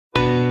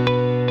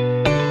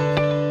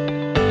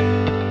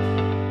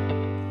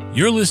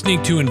You're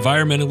listening to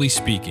Environmentally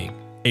Speaking,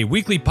 a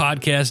weekly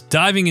podcast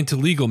diving into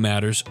legal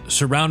matters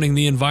surrounding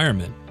the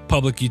environment,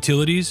 public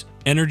utilities,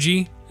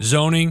 energy,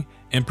 zoning,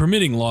 and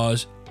permitting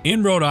laws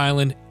in Rhode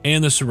Island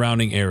and the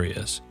surrounding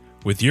areas,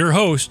 with your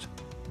host,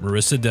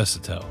 Marissa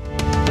Desitel.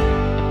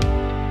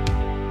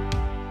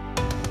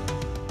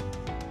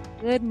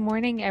 Good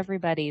morning,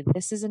 everybody.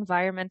 This is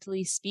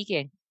Environmentally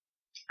Speaking.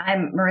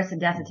 I'm Marissa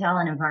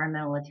Desitel, an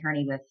environmental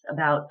attorney with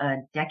about a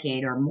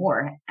decade or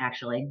more,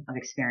 actually, of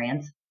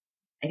experience.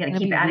 I got to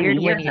keep adding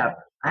the years up.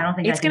 I don't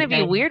think it's going to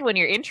be weird when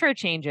your intro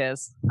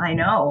changes. I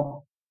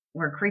know.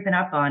 We're creeping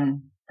up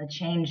on a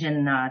change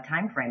in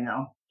time frame,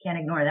 though. Can't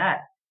ignore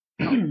that.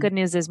 Good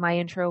news is my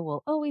intro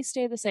will always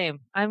stay the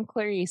same. I'm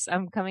Clarice.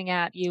 I'm coming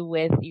at you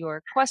with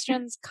your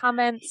questions,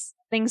 comments,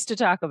 things to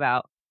talk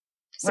about.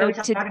 What are we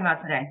talking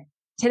about today?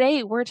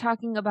 Today, we're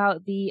talking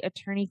about the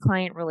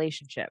attorney-client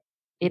relationship.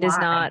 It is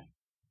not,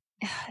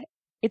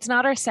 it's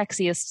not our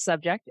sexiest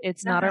subject.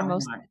 It's not our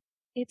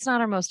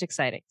most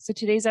exciting. So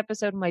today's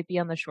episode might be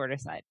on the shorter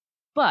side,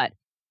 but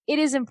it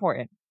is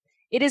important.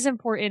 It is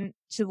important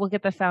to look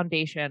at the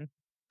foundation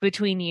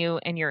between you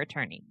and your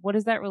attorney. What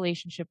does that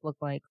relationship look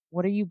like?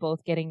 What are you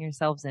both getting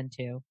yourselves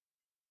into?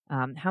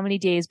 How many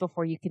days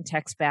before you can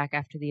text back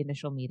after the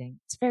initial meeting?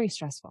 It's very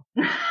stressful.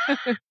 You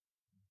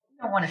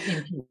don't want to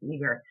seem too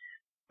eager.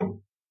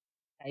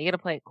 Yeah, you got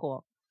to play it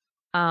cool.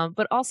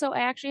 But also, I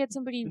actually had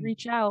somebody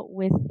reach out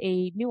with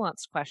a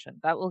nuanced question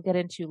that we'll get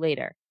into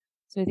later.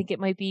 So I think it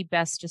might be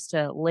best just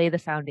to lay the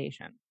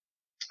foundation.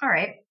 All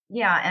right.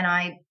 Yeah.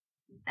 And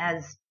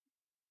as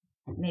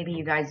maybe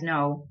you guys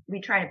know,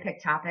 we try to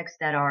pick topics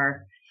that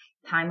are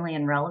timely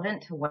and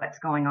relevant to what's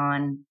going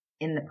on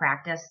in the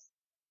practice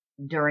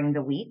during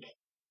the week.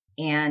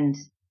 And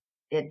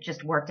it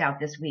just worked out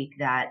this week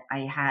that I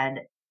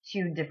had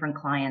two different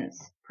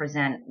clients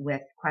present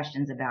with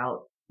questions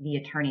about the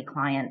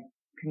attorney-client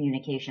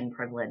communication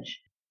privilege.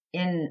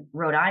 In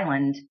Rhode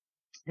Island,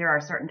 there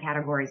are certain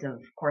categories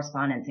of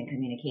correspondence and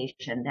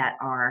communication that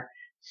are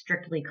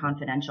strictly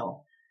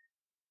confidential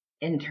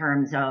in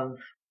terms of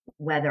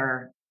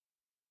whether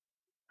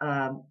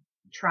a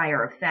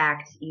trier of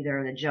fact,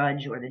 either the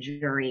judge or the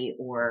jury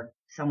or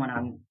someone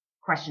on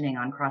questioning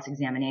on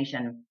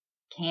cross-examination,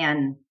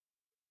 can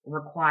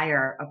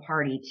require a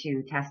party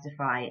to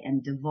testify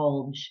and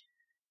divulge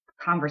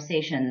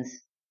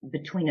conversations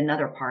between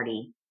another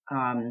party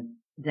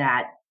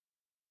that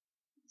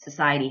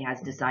society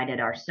has decided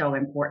are so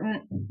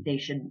important, they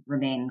should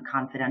remain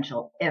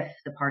confidential if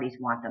the parties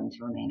want them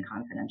to remain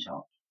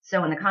confidential.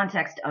 So in the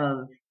context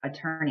of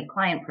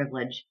attorney-client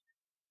privilege,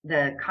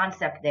 the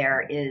concept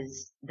there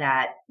is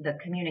that the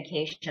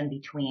communication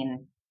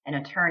between an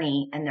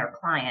attorney and their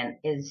client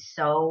is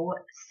so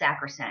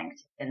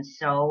sacrosanct and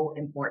so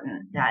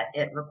important that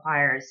it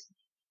requires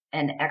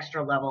an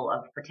extra level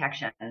of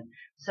protection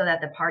so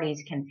that the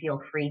parties can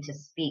feel free to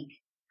speak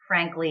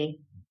frankly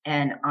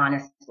and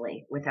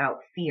honestly without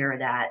fear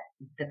that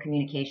the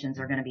communications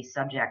are going to be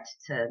subject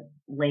to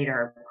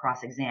later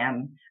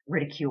cross-exam,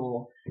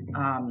 ridicule,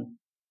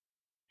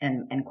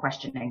 and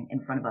questioning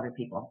in front of other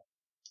people.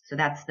 So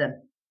that's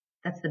the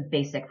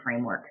basic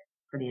framework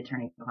for the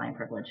attorney-client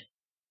privilege.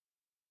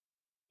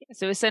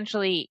 So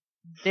essentially,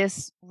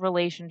 this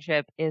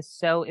relationship is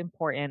so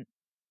important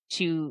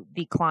to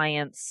the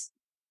clients,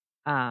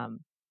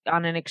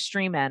 on an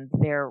extreme end,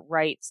 their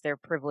rights, their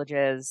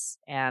privileges,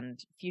 and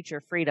future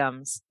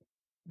freedoms,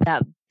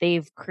 that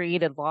they've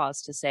created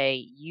laws to say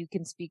you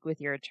can speak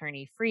with your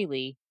attorney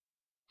freely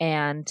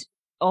and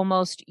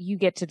almost you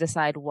get to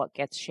decide what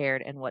gets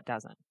shared and what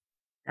doesn't.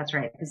 That's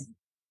right. I was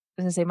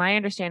going to say, my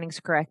understanding is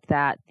correct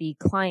that the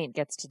client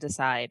gets to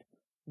decide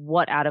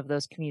what out of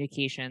those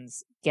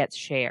communications gets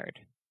shared,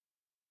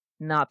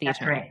 not the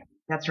attorney. Right.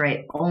 That's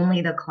right.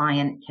 Only the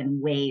client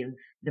can waive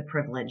the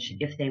privilege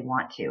if they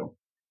want to.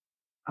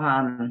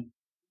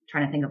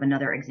 Trying to think of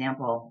another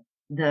example.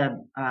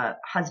 The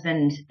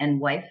husband and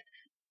wife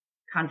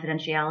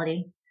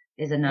confidentiality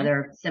is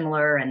another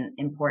similar and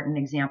important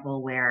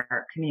example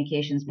where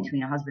communications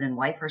between a husband and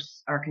wife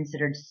are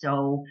considered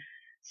so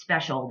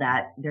special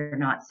that they're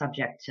not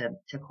subject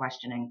to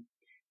questioning.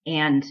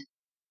 And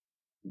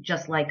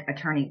just like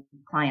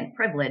attorney-client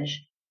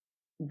privilege,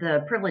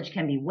 the privilege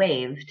can be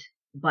waived,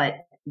 but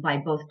by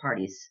both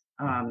parties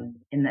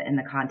in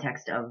the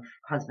context of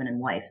husband and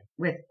wife.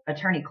 With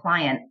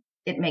attorney-client,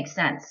 it makes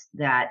sense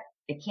that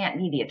it can't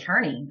be the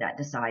attorney that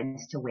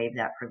decides to waive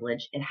that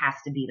privilege. It has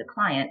to be the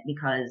client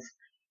because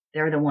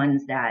they're the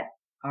ones that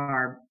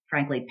are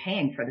frankly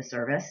paying for the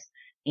service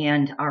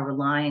and are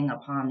relying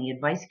upon the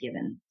advice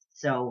given.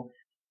 So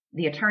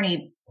the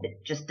attorney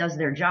just does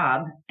their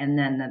job, and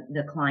then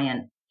the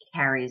client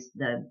carries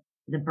the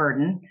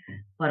burden,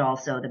 but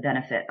also the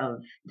benefit of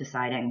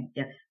deciding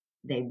if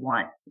they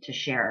want to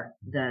share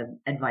the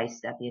advice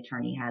that the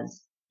attorney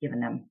has given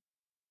them.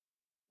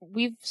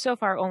 We've so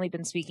far only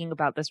been speaking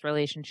about this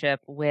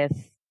relationship with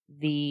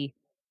the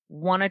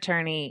one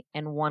attorney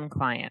and one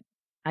client.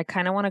 I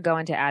kind of want to go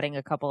into adding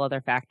a couple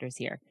other factors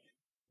here.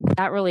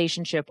 That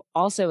relationship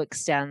also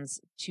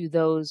extends to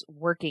those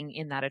working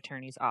in that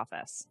attorney's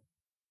office.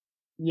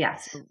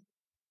 Yes. So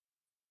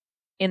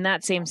in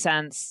that same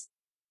sense,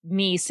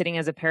 me sitting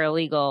as a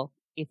paralegal,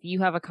 if you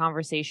have a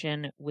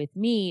conversation with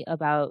me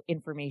about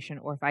information,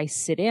 or if I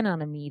sit in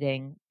on a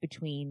meeting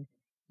between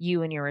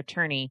you and your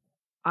attorney,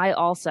 I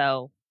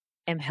also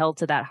am held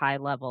to that high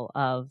level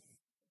of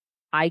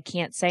I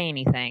can't say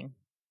anything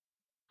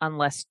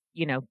unless,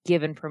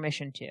 given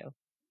permission to.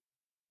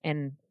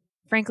 And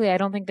frankly, I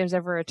don't think there's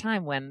ever a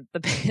time when the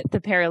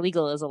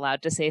paralegal is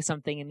allowed to say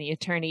something and the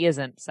attorney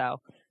isn't.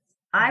 So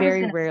I was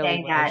very going to rarely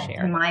say will I that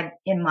share.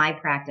 in my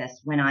practice,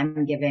 when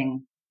I'm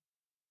giving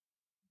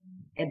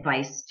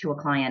advice to a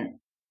client,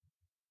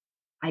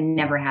 I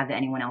never have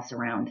anyone else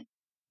around,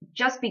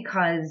 just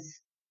because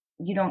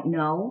you don't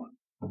know.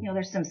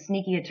 There's some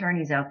sneaky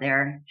attorneys out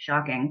there,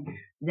 shocking,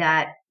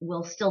 that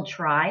will still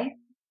try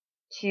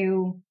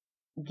to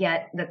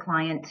get the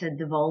client to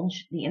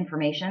divulge the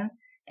information.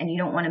 And you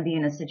don't want to be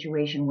in a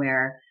situation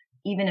where,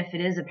 even if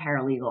it is a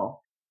paralegal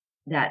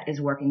that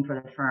is working for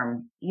the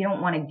firm, you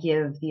don't want to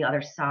give the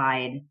other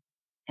side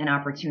an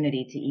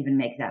opportunity to even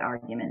make that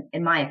argument.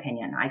 In my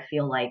opinion, I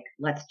feel like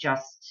let's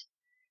just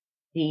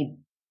be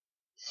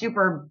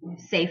super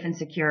safe and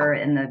secure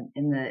in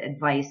the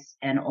advice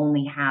and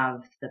only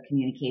have the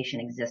communication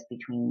exist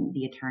between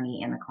the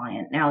attorney and the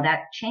client. Now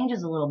that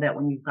changes a little bit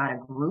when you've got a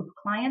group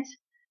client.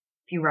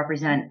 If you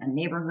represent a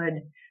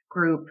neighborhood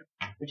group,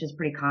 which is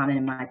pretty common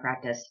in my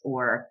practice,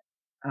 or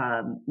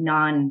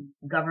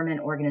non-government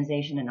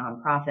organization, a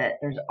nonprofit,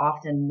 there's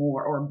often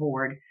more, or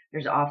board,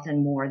 there's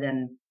often more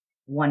than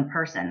one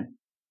person.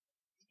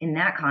 In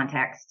that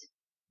context,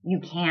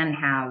 you can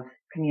have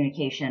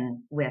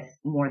communication with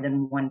more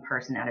than one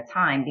person at a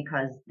time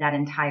because that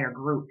entire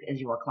group is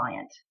your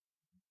client.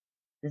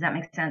 Does that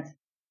make sense?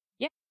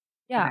 Yeah.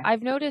 Yeah. Okay.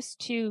 I've noticed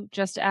too,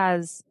 just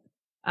as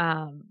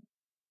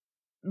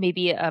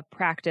maybe a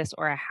practice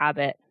or a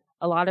habit,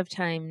 a lot of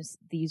times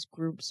these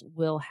groups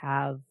will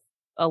have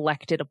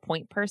elected a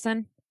point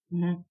person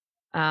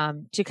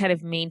to kind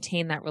of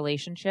maintain that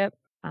relationship.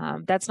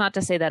 That's not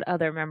to say that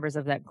other members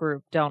of that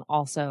group don't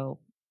also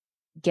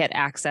get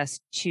access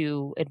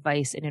to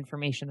advice and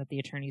information that the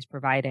attorney is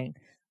providing.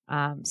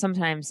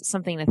 Sometimes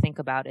something to think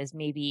about is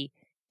maybe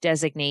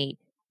designate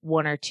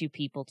one or two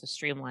people to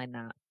streamline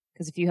that.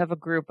 Because if you have a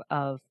group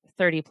of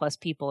 30 plus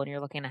people and you're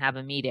looking to have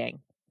a meeting,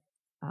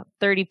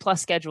 30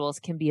 plus schedules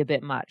can be a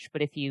bit much.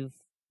 But if you've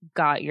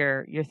got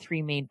your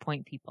three main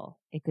point people,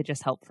 it could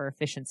just help for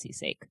efficiency's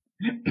sake.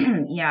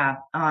 Yeah.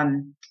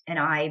 And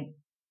I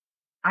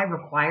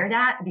require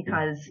that,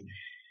 because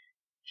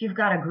if you've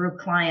got a group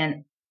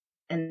client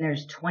and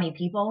there's 20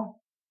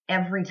 people,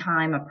 every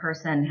time a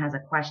person has a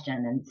question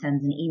and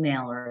sends an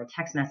email or a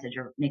text message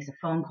or makes a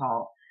phone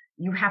call,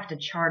 you have to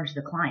charge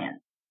the client.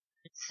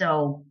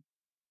 So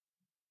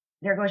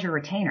there goes your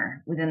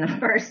retainer within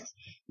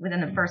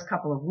the first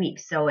couple of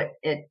weeks. So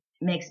it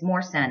makes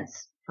more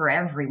sense for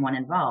everyone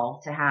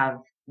involved to have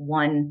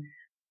one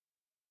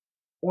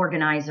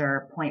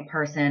organizer, point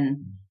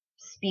person,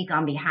 speak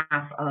on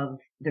behalf of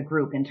the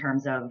group in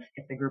terms of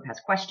if the group has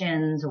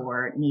questions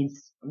or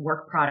needs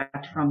work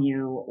product from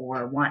you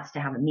or wants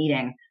to have a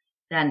meeting,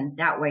 then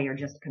that way you're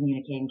just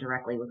communicating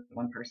directly with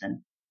one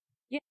person.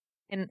 Yeah.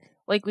 And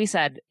like we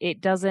said,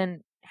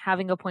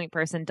 having a point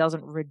person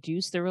doesn't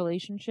reduce the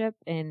relationship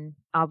and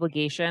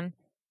obligation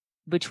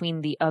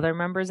between the other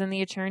members and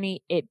the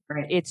attorney.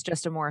 It's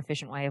just a more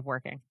efficient way of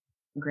working.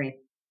 Great.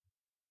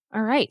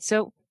 All right.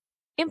 So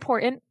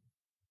important,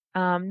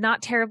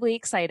 not terribly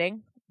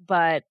exciting,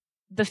 but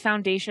the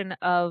foundation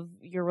of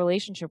your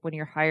relationship when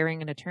you're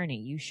hiring an attorney.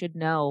 You should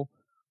know,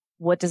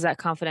 what does that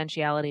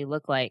confidentiality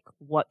look like?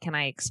 What can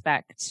I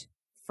expect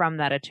from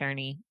that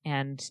attorney?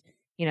 And,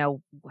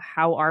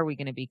 how are we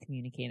going to be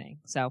communicating?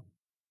 So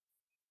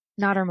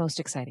not our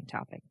most exciting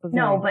topic. But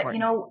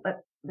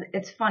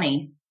it's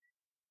funny.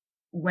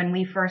 When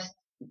we first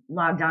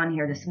logged on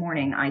here this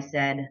morning, I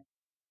said,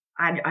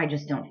 I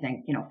just don't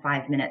think,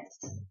 5 minutes,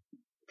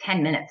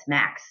 10 minutes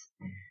max.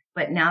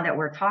 But now that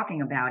we're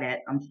talking about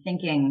it, I'm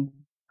thinking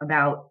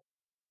about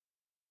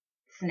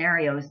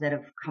scenarios that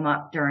have come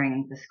up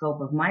during the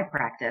scope of my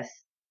practice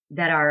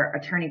that are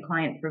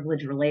attorney-client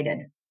privilege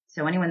related.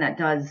 So anyone that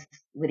does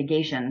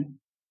litigation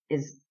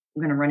is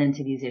going to run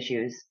into these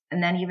issues.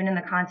 And then even in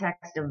the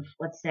context of,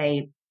 let's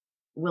say,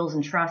 wills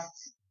and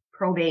trusts,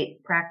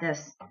 probate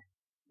practice,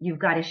 you've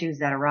got issues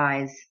that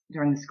arise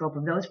during the scope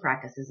of those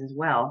practices as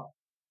well.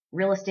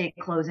 Real estate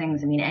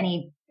closings. I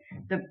mean,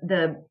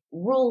 the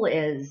rule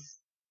is,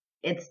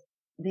 it's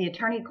the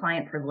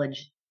attorney-client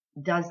privilege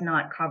does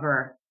not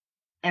cover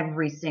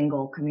every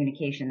single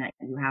communication that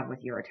you have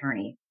with your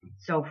attorney.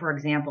 So for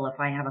example, if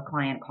I have a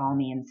client call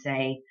me and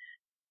say,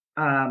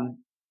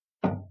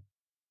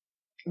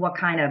 what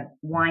kind of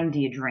wine do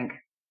you drink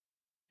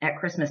at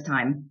Christmas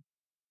time?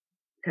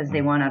 Because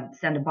they want to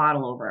send a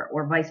bottle over,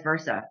 or vice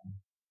versa.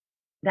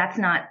 That's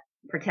not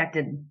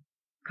protected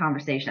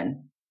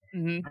conversation.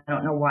 Mm-hmm. I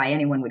don't know why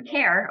anyone would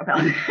care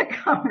about that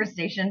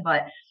conversation,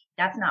 but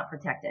that's not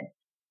protected.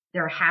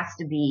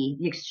 The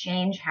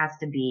exchange has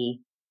to be,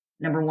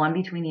 number one,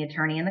 between the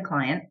attorney and the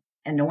client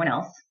and no one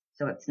else.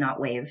 So it's not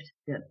waived.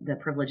 The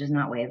privilege is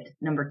not waived.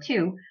 Number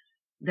two,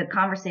 the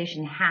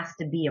conversation has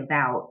to be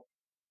about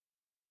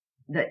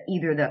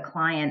either the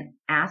client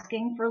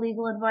asking for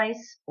legal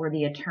advice or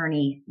the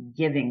attorney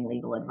giving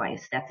legal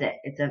advice. That's it.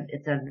 It's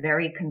a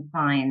very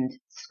confined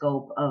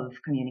scope of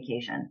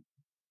communication.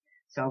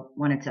 So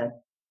wanted to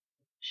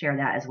share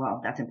that as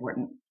well. That's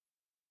important.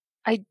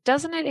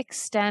 Doesn't it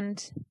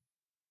extend,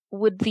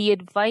 would the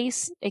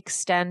advice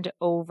extend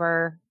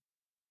over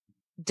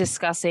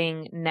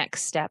discussing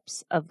next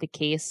steps of the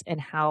case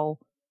and how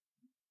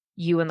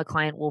you and the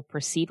client will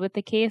proceed with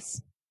the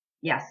case?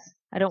 Yes.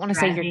 I don't want to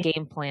say your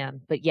game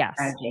plan, but yes.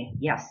 Strategy.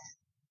 Yes.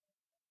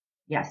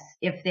 Yes.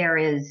 If there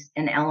is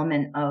an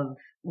element of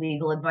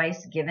legal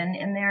advice given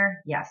in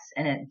there, yes.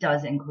 And it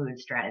does include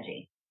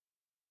strategy.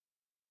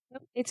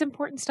 It's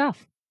important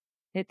stuff.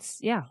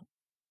 Yeah.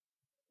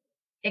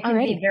 It can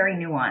be very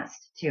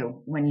nuanced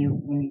too when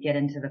you get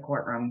into the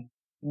courtroom,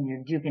 when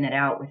you're duking it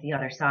out with the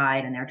other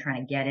side and they're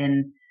trying to get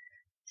in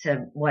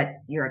to what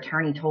your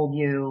attorney told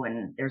you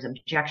and there's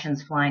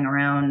objections flying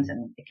around,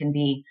 and it can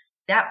be,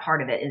 that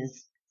part of it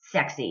is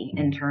sexy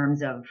in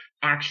terms of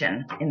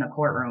action in the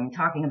courtroom.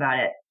 Talking about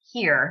it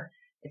here,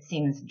 it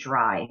seems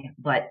dry,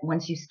 but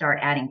once you start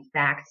adding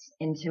facts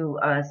into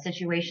a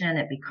situation,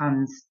 it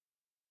becomes,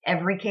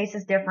 every case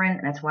is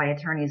different. That's why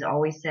attorneys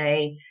always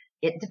say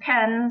it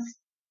depends,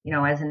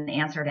 as an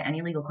answer to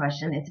any legal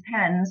question. It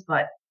depends,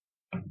 but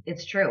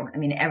it's true. I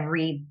mean,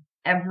 every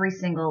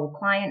single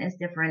client is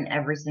different.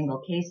 Every single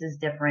case is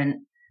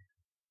different.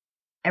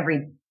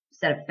 Every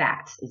set of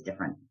facts is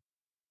different.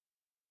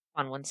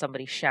 When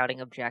somebody's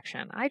shouting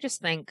objection, I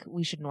just think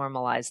we should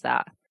normalize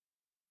that.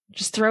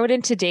 Just throw it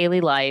into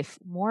daily life.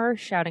 More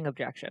shouting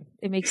objection.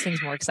 It makes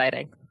things more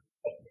exciting.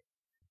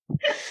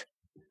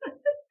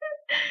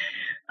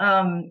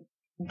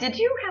 Did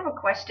you have a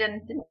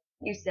question? Didn't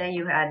you say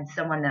you had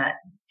someone that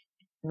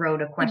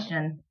wrote a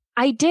question?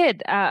 I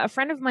did. A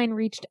friend of mine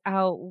reached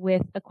out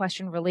with a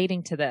question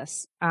relating to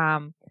this.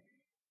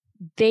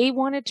 They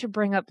wanted to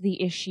bring up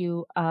the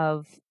issue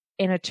of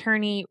an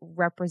attorney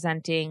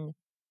representing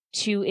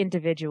two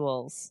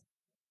individuals,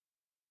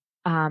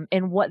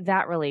 and what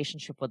that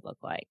relationship would look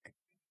like.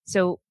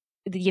 So,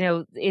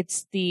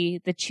 it's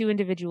the two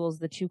individuals,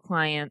 the two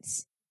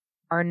clients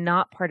are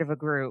not part of a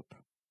group,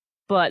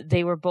 but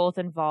they were both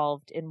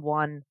involved in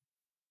one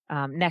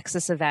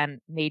nexus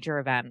event, major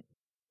event.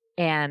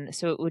 And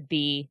so it would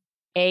be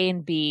A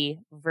and B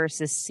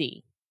versus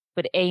C,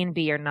 but A and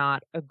B are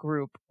not a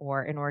group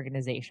or an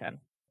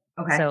organization.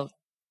 Okay. So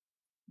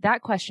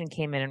that question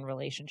came in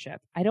relationship.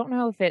 I don't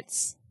know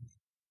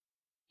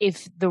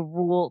if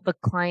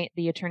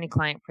the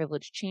attorney-client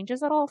privilege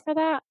changes at all for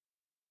that,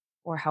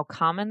 or how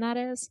common that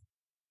is.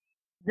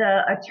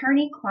 The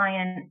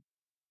attorney-client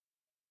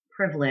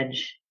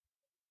privilege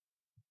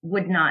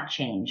would not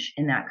change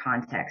in that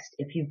context.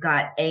 If you've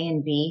got A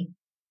and B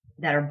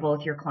that are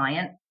both your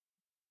client,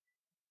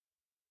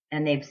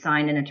 and they've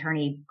signed an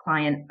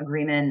attorney-client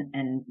agreement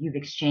and you've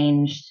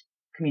exchanged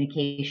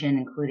communication,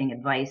 including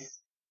advice,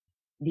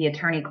 the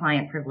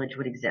attorney-client privilege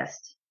would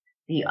exist.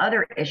 The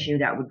other issue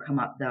that would come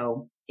up,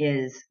 though,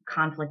 is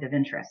conflict of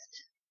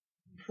interest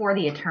for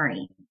the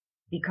attorney,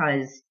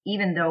 because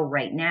even though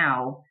right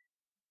now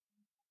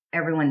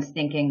everyone's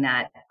thinking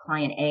that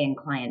client A and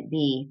client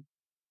B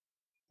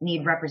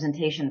need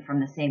representation from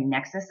the same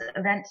nexus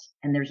event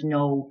and there's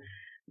no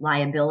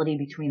liability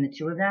between the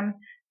two of them,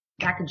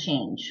 that could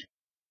change.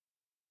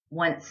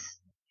 Once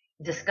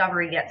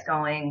discovery gets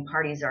going,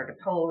 parties are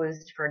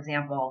deposed, for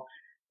example,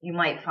 you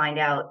might find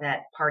out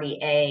that party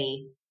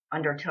A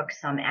undertook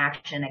some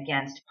action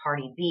against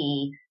party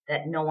B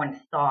that no one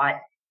thought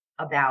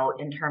about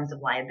in terms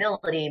of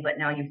liability, but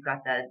now you've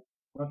got the,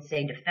 let's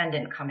say,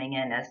 defendant coming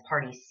in as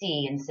party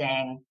C and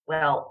saying,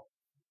 well,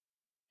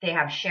 they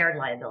have shared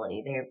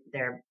liability.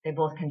 They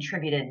both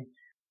contributed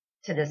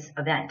to this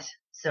event.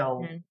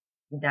 So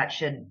that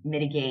should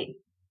mitigate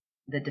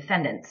the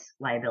defendant's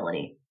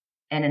liability.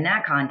 And in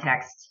that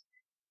context,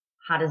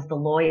 how does the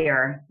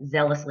lawyer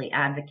zealously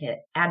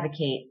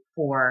advocate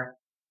for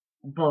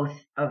both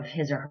of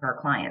his or her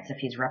clients if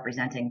he's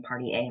representing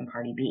party A and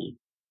party B?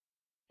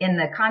 In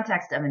the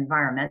context of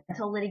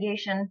environmental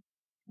litigation,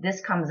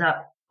 this comes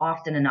up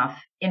often enough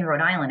in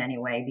Rhode Island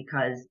anyway,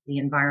 because the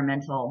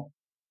environmental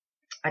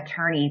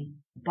attorney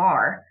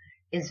bar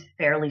is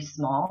fairly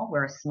small.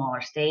 We're a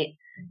smaller state.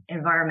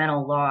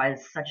 Environmental law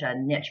is such a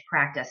niche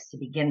practice to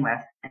begin with,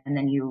 and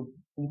then you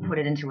put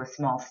it into a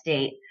small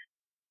state.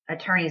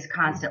 Attorneys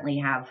constantly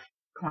have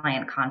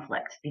client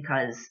conflict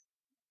because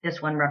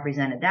this one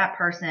represented that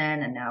person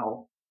and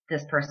now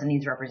this person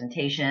needs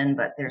representation,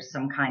 but there's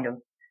some kind of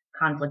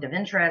conflict of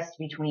interest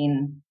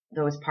between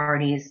those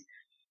parties.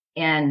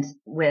 And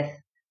with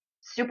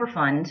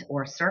Superfund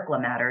or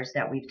CERCLA matters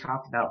that we've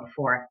talked about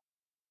before,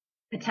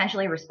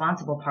 potentially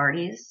responsible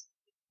parties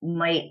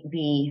might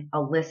be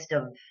a list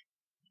of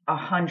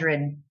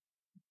 100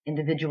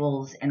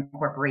 individuals and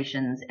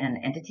corporations and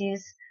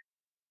entities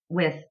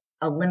with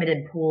a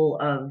limited pool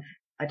of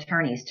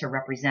attorneys to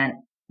represent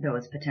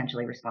those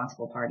potentially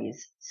responsible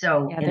parties.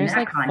 So yeah, in there's that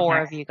like context,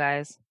 4 of you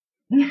guys.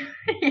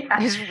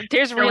 Yeah.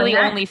 There's really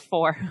only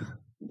 4.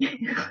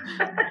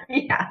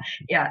 Yeah.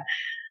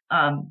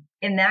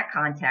 In that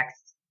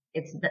context,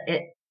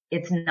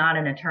 it's not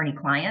an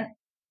attorney-client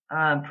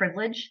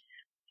privilege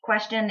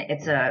question.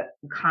 It's a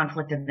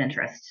conflict of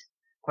interest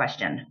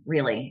question,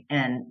 really.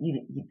 And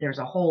there's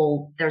a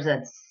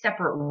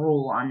separate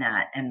rule on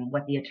that and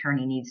what the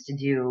attorney needs to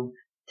do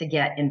to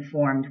get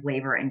informed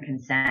waiver and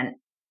consent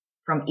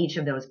from each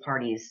of those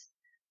parties.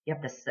 You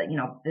have to,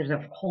 there's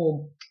a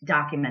whole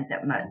document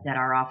that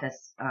our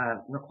office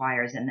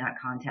requires in that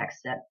context,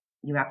 that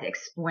you have to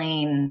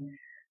explain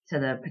to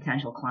the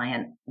potential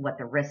client what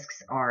the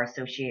risks are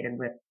associated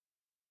with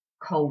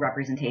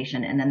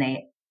co-representation, and then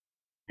they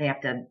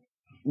have to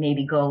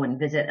maybe go and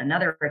visit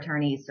another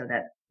attorney so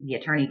that the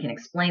attorney can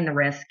explain the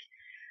risk.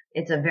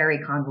 It's a very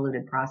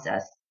convoluted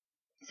process.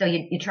 So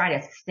you try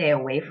to stay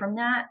away from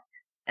that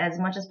as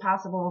much as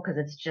possible, because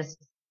it's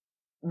just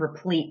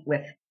replete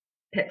with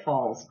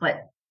pitfalls.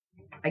 But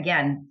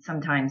again,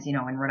 sometimes, in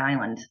Rhode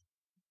Island,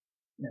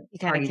 you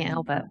kind of can't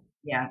help it.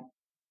 Yeah.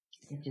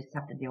 You just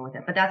have to deal with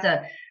it. But that's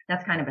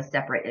kind of a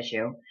separate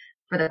issue.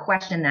 For the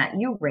question that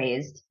you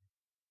raised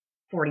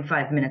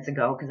 45 minutes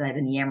ago, because I've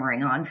been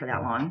yammering on for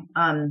that long,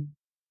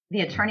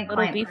 the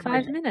attorney-client privilege. It'll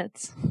be 5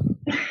 minutes.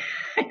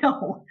 I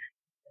know.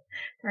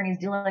 Attorneys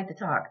do like to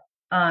talk.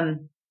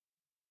 In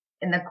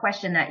the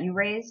question that you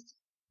raised,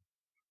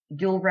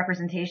 dual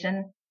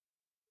representation,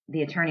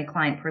 the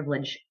attorney-client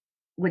privilege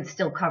would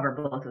still cover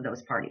both of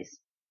those parties.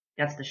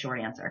 That's the short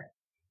answer.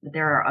 But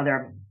there are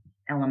other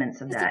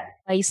elements of that. What does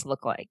advice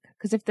look like?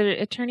 Because if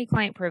the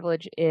attorney-client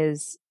privilege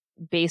is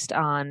based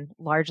on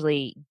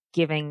largely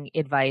giving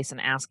advice and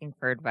asking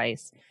for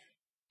advice,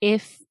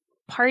 if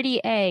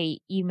party A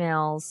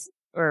emails,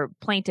 or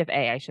plaintiff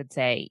A, I should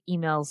say,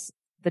 emails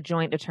the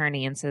joint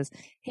attorney and says,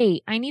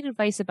 hey, I need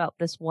advice about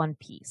this one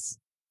piece,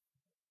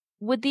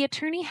 would the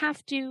attorney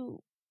have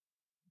to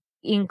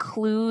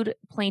include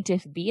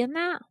plaintiff B in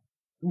that?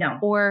 No.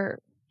 Or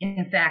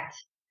in fact,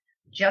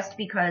 just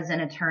because an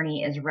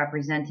attorney is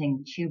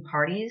representing 2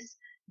 parties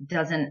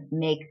doesn't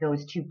make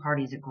those 2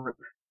 parties a group.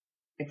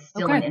 It's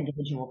still an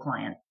individual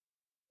client.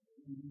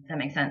 Does that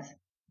make sense?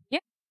 Yeah.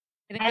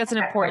 I think that's an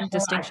important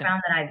distinction.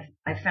 I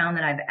found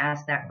that I've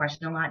asked that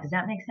question a lot. Does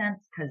that make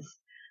sense? Because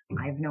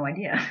I have no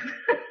idea.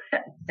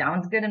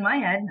 Sounds good in my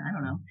head. I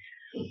don't know.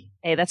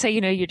 Hey, that's how you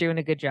know you're doing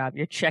a good job.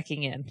 You're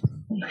checking in.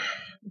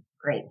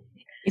 Great.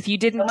 If you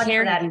didn't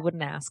care, you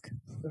wouldn't ask.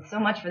 So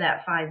much for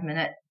that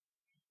 5-minute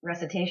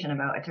recitation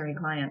about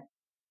attorney-client. All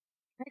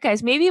right,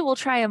 guys, maybe we'll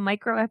try a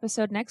micro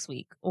episode next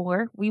week,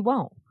 or we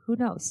won't. Who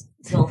knows?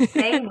 We'll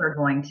say we're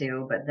going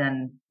to, but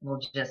then we'll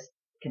just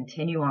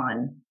continue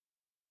on.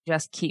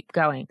 Just keep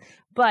going.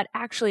 But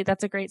actually,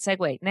 that's a great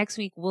segue. Next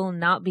week will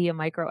not be a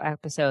micro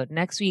episode.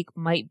 Next week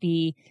might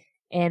be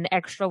an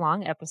extra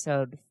long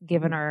episode,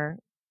 given our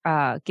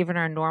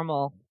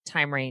normal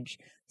time range.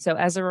 So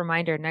as a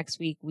reminder, next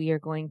week we are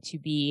going to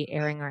be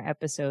airing our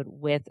episode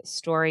with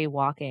Story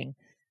Walking,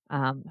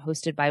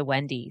 hosted by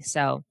Wendy.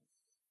 So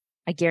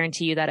I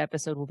guarantee you that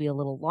episode will be a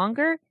little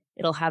longer.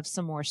 It'll have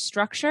some more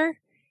structure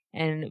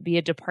and be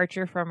a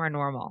departure from our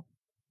normal.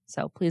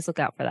 So please look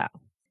out for that.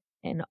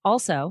 And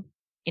also,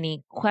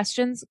 any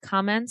questions,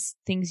 comments,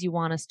 things you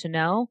want us to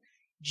know,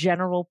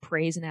 general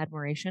praise and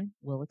admiration,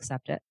 we'll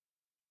accept it.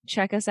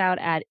 Check us out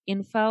at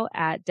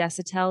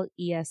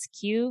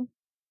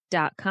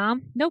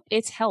info@desautelesq.com. Nope,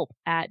 it's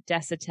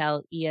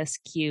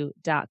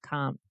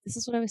help@desautelesq.com. This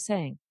is what I was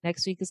saying.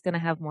 Next week is going to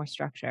have more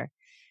structure.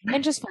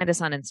 And just find us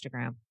on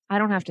Instagram. I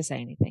don't have to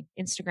say anything.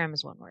 Instagram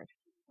is one word.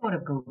 Go to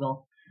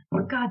Google.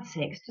 For God's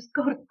sakes, just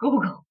go to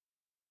Google.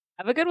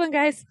 Have a good one,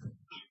 guys.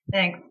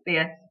 Thanks. See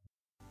ya.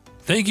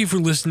 Thank you for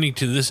listening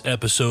to this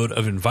episode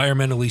of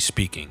Environmentally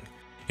Speaking.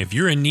 If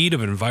you're in need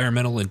of an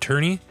environmental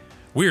attorney,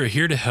 we are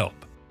here to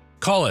help.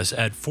 Call us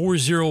at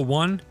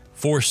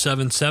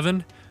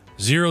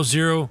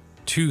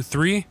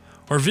 401-477-0023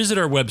 or visit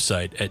our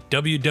website at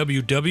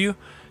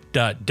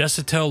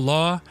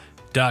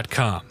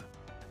www.desautellaw.com.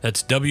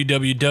 That's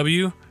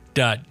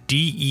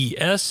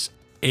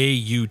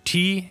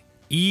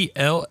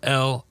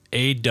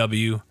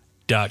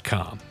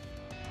www.desautellaw.com.